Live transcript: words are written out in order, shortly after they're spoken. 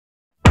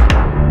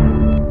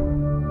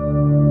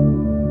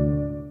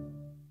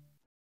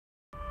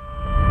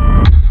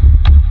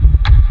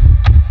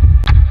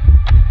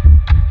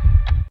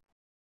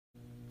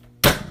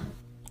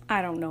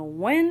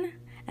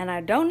and I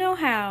don't know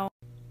how,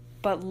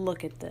 but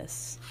look at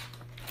this.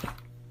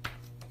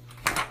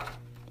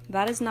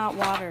 That is not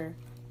water.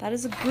 That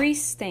is a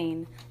grease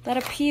stain that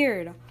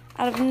appeared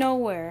out of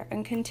nowhere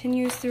and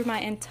continues through my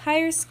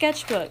entire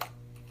sketchbook.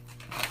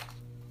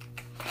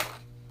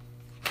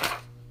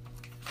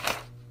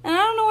 And I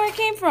don't know where it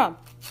came from.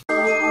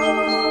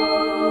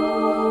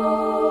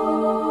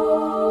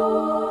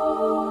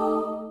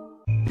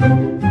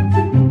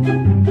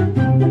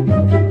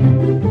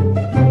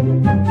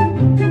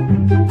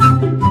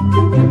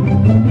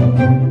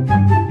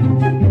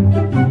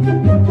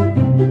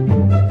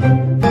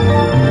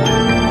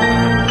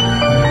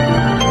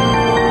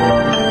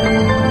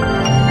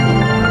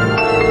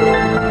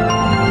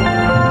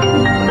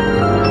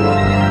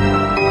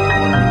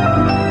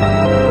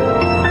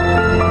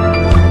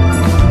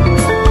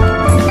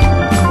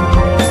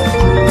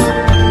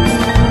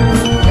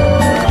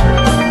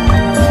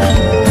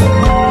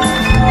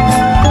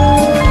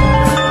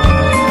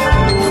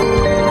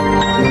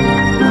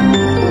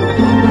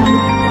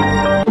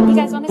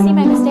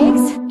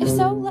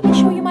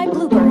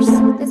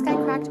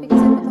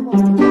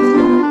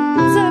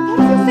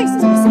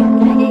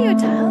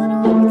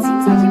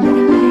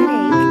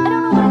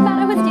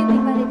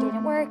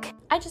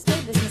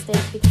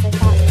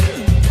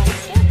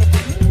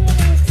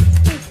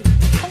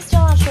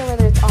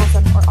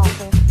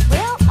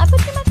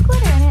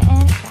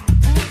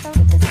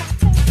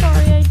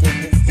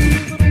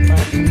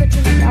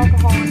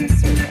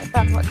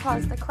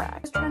 The crack. I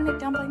was trying to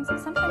make dumplings,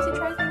 and sometimes you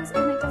try things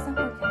and it doesn't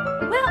work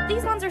out. Well,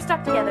 these ones are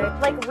stuck together,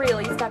 like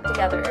really stuck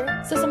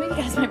together. So some of you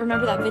guys might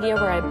remember that video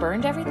where I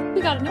burned everything.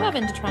 We got a new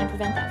oven to try and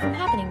prevent that from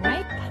happening,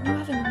 right? That new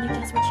oven only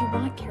does what you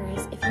want,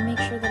 Curious, if you make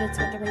sure that it's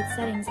with the right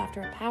settings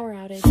after a power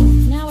outage.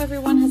 Now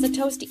everyone has a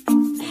toasty.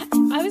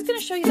 I was gonna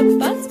show you the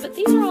butts, but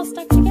these are all